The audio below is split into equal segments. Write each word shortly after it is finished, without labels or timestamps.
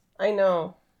I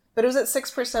know. But it was at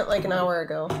 6% like an hour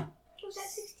ago. It was at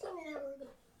 16 an hour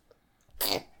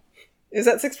ago. It was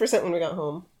at 6% when we got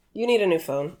home. You need a new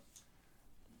phone.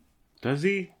 Does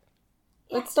he?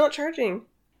 It's not charging.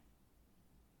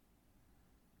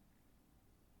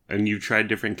 And you've tried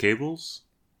different cables?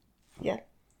 Yeah.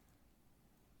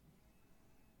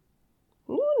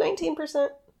 Ooh, 19%.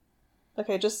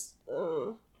 Okay, just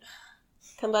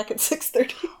come back at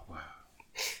 6:30. Wow.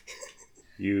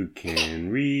 You can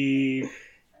read.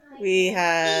 We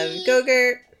have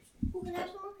Go-Gurt. Ooh, can I have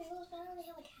some more Pringles? I only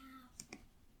have like half.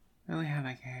 I only have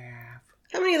like half.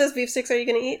 How many of those beef sticks are you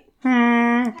going to eat? I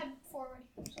had 4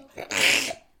 already.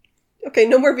 So. Okay,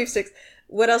 no more beef sticks.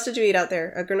 What else did you eat out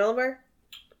there? A granola bar?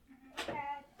 I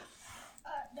had,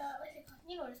 what's it called?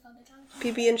 You know what it's called, the John.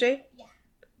 PB&J? Yeah.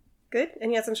 Good.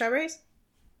 And you had some strawberries?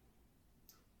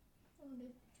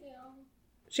 Yeah.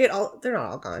 She had all... They're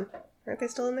not all gone. Aren't they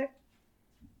still in there?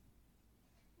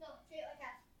 No, she ate like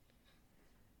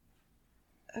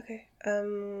half. Okay.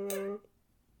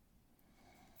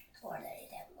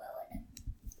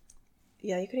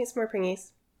 Yeah, you can eat some more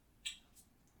Pringies.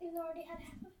 You already had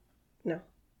half. No.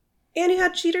 And you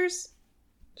had cheaters?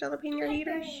 Jalapeno I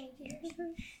eaters? So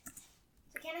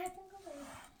can I have Pringles or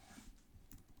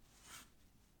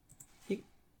no?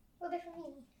 Well, they're for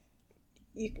me.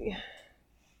 You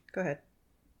go ahead.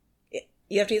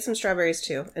 You have to eat some strawberries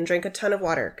too, and drink a ton of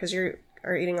water because you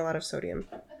are eating a lot of sodium.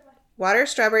 Water,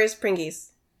 strawberries,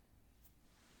 Pringies.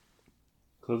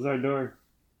 Close our door.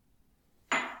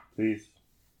 Please.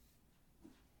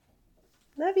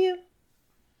 Love you.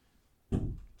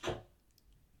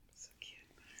 So cute.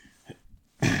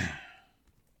 I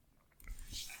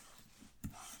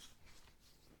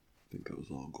think I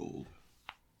was all gold.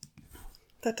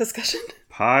 That discussion?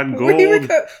 Pod Were you,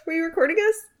 gold. were you recording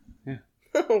us? Yeah.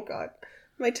 Oh God,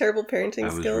 my terrible parenting I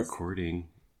was skills. recording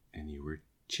and you were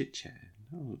chit-chatting.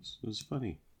 Oh, it was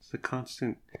funny. It's the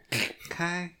constant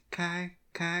Kai.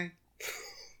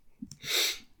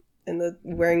 And the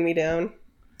wearing me down.